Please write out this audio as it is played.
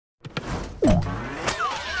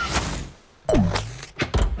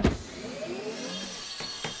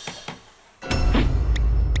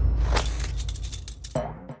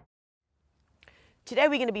Today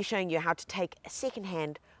we're going to be showing you how to take a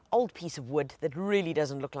second-hand old piece of wood that really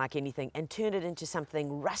doesn't look like anything and turn it into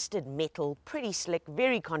something rusted metal, pretty slick,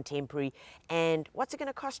 very contemporary. And what's it going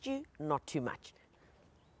to cost you? Not too much.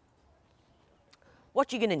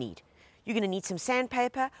 What you're going to need? You're going to need some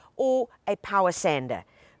sandpaper or a power sander,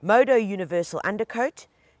 Modo Universal Undercoat,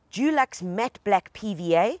 Dulux Matte Black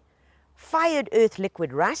PVA, Fired Earth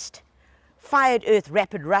Liquid Rust, Fired Earth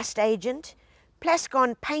Rapid Rust Agent,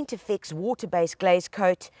 Plascon Paint Effects Water-Based Glaze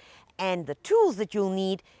Coat, and the tools that you'll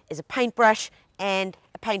need is a paintbrush and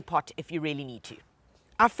a paint pot if you really need to.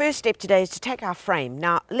 Our first step today is to take our frame.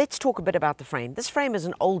 Now let's talk a bit about the frame. This frame is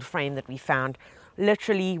an old frame that we found.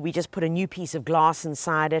 Literally, we just put a new piece of glass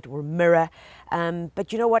inside it, or a mirror.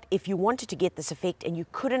 But you know what? If you wanted to get this effect and you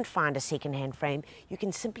couldn't find a second-hand frame, you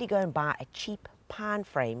can simply go and buy a cheap pine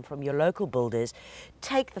frame from your local builders,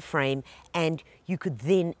 take the frame, and you could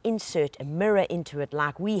then insert a mirror into it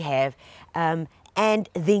like we have, and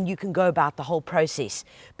then you can go about the whole process.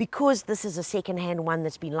 Because this is a second-hand one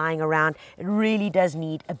that's been lying around, it really does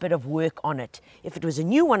need a bit of work on it. If it was a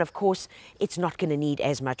new one, of course, it's not going to need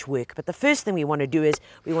as much work. But the first thing we want to do is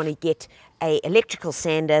we want to get an electrical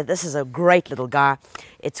sander. This is a great little guy.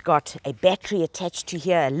 It's got a battery attached to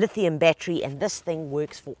here, a lithium battery, and this thing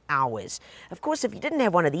works for hours. Of course, if you didn't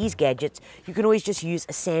have one of these gadgets, you can always just use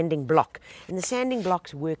a sanding block. And the sanding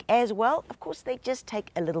blocks work as well. Of course, they just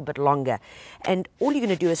take a little bit longer. And all you're going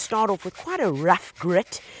to do is start off with quite a rough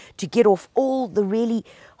grit to get off all the really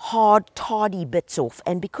hard, tardy bits off.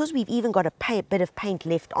 And because we've even got a bit of paint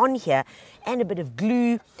left on here and a bit of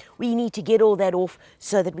glue, we need to get all that off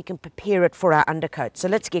so that we can prepare it for our undercoat. So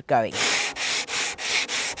let's get going.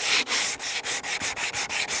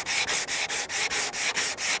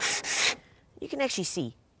 You can actually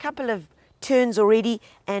see a couple of turns already,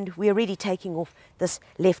 and we're already taking off this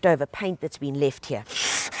leftover paint that's been left here.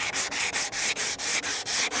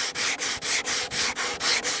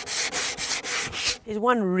 There's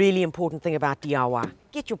one really important thing about DIY.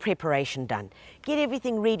 Get your preparation done. Get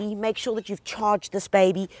everything ready. Make sure that you've charged this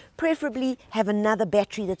baby. Preferably have another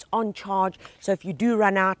battery that's on charge, so if you do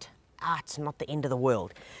run out, it's not the end of the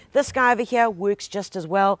world. This guy over here works just as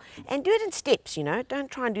well. And do it in steps, you know. Don't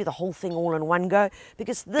try and do the whole thing all in one go,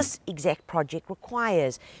 because this exact project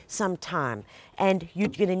requires some time. And you're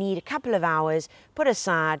going to need a couple of hours put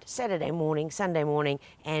aside Saturday morning, Sunday morning,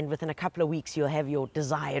 and within a couple of weeks you'll have your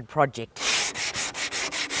desired project.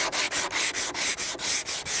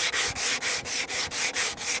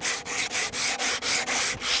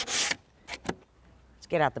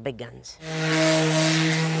 Get out the big guns.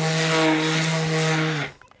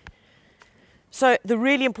 So the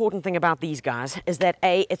really important thing about these guys is that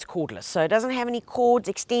A, it's cordless. So it doesn't have any cords,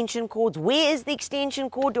 extension cords. Where is the extension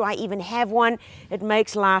cord? Do I even have one? It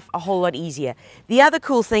makes life a whole lot easier. The other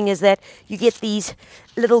cool thing is that you get these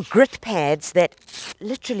little grit pads that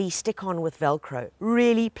literally stick on with Velcro.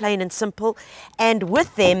 Really plain and simple. And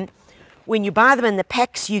with them, when you buy them in the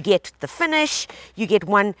packs, you get the finish, you get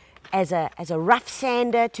one as a rough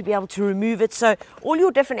sander to be able to remove it. So all your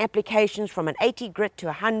different applications, from an 80 grit to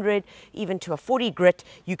 100, even to a 40 grit,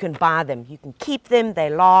 you can buy them. You can keep them, they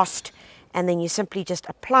last, and then you simply just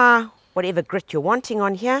apply whatever grit you're wanting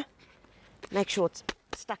on here. Make sure it's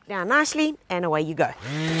stuck down nicely, and away you go.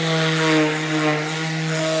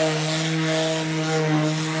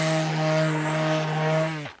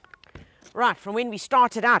 Right, from when we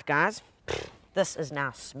started out, guys, this is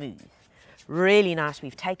now smooth. Really nice.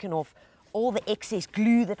 We've taken off all the excess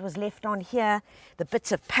glue that was left on here, the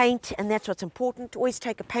bits of paint, and that's what's important. Always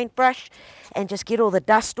take a paintbrush and just get all the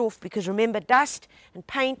dust off, because remember, dust and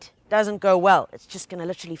paint doesn't go well. It's just going to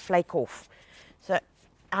literally flake off. So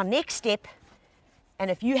our next step,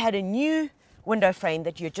 and if you had a new window frame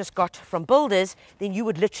that you just got from builders, then you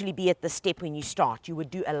would literally be at the step when you start. You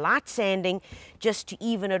would do a light sanding just to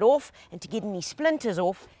even it off and to get any splinters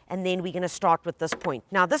off, and then we're going to start with this point.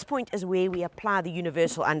 Now this point is where we apply the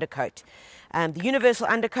universal undercoat. The universal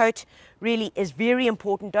undercoat really is very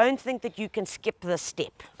important. Don't think that you can skip this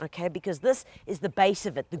step, okay, because this is the base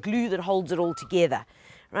of it, the glue that holds it all together.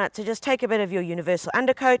 Right, so just take a bit of your universal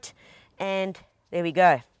undercoat, and there we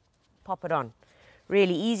go. Pop it on.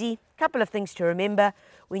 Really easy. Couple of things to remember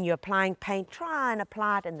when you're applying paint. Try and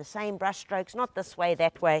apply it in the same brush strokes, not this way,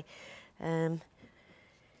 that way.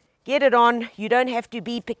 Get it on. You don't have to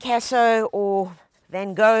be Picasso or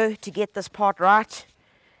Van Gogh to get this part right.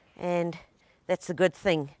 And that's the good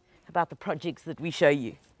thing about the projects that we show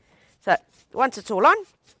you. So once it's all on,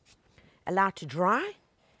 allow it to dry,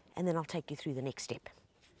 and then I'll take you through the next step.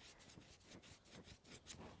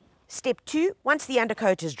 Step 2, once the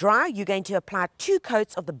undercoat is dry, you're going to apply 2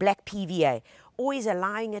 coats of the black PVA. always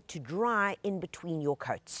allowing it to dry in between your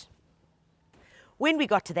coats. When we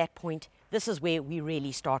got to that point, this is where we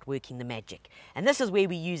really start working the magic. And this is where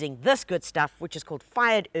we're using this good stuff, which is called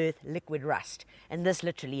Fired Earth Liquid Rust. And this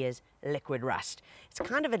literally is liquid rust. It's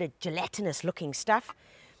kind of a gelatinous looking stuff.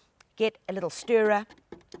 Get a little stirrer,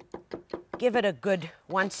 give it a good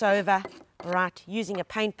once over, all right, using a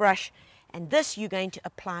paintbrush. And this you're going to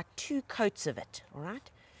apply 2 coats of it, all right?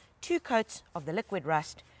 2 coats of the liquid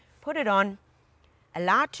rust, put it on,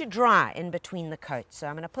 allow it to dry in between the coats. So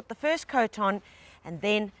I'm going to put the first coat on, and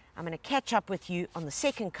then I'm going to catch up with you on the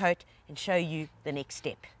second coat and show you the next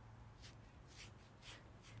step.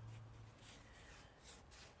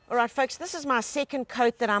 All right, folks, this is my second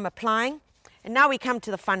coat that I'm applying. And now we come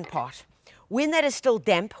to the fun part. When that is still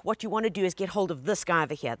damp, what you want to do is get hold of this guy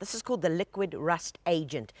over here. This is called the liquid rust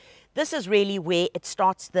agent. This is really where it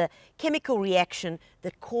starts the chemical reaction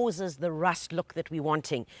that causes the rust look that we're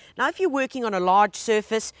wanting. Now, if you're working on a large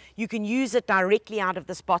surface, you can use it directly out of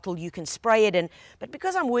this bottle. You can spray it in. But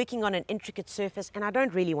because I'm working on an intricate surface and I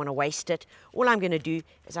don't really want to waste it, all I'm going to do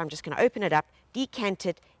is I'm just going to open it up, decant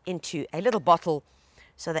it into a little bottle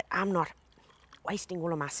so that I'm not wasting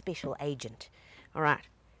all of my special agent. All right.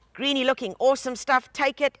 Greeny looking awesome stuff,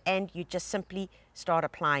 take it and you just simply start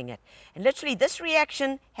applying it. And literally this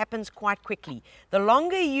reaction happens quite quickly. The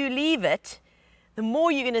longer you leave it, the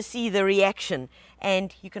more you're going to see the reaction.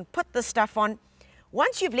 And you can put this stuff on.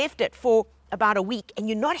 Once you've left it for about a week and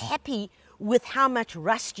you're not happy with how much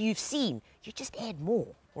rust you've seen, you just add more,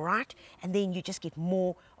 all right? And then you just get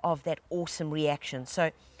more of that awesome reaction.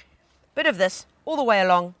 So bit of this all the way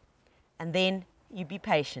along, and then you be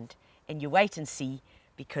patient and you wait and see,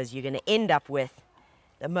 because you're going to end up with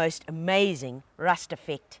the most amazing rust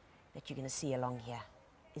effect that you're going to see along here.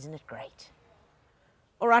 Isn't it great?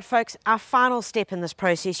 All right, folks, our final step in this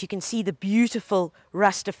process, you can see the beautiful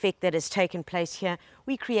rust effect that has taken place here.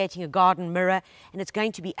 We're creating a garden mirror, and it's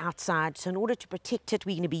going to be outside. So in order to protect it,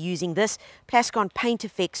 we're going to be using this Plascon Paint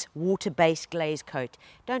Effects water-based glaze coat.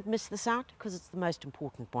 Don't miss this out, because it's the most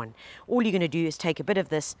important one. All you're going to do is take a bit of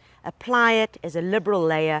this, apply it as a liberal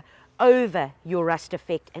layer over your rust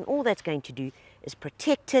effect, and all that's going to do is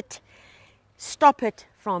protect it, stop it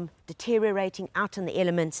from deteriorating out in the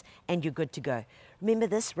elements, and you're good to go. Remember,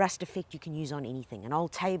 this rust effect you can use on anything, an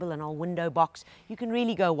old table, an old window box. You can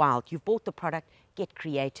really go wild. You've bought the product, get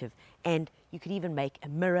creative, and you could even make a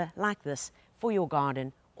mirror like this for your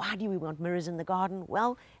garden. Why do we want mirrors in the garden?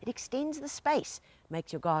 Well, it extends the space,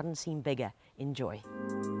 makes your garden seem bigger. Enjoy.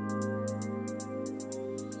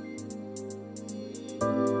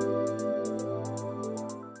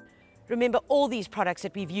 Remember, all these products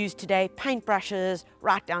that we've used today, paintbrushes,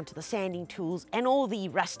 right down to the sanding tools, and all the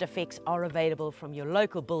rust effects are available from your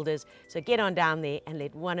local builders. So get on down there and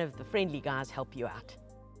let one of the friendly guys help you out.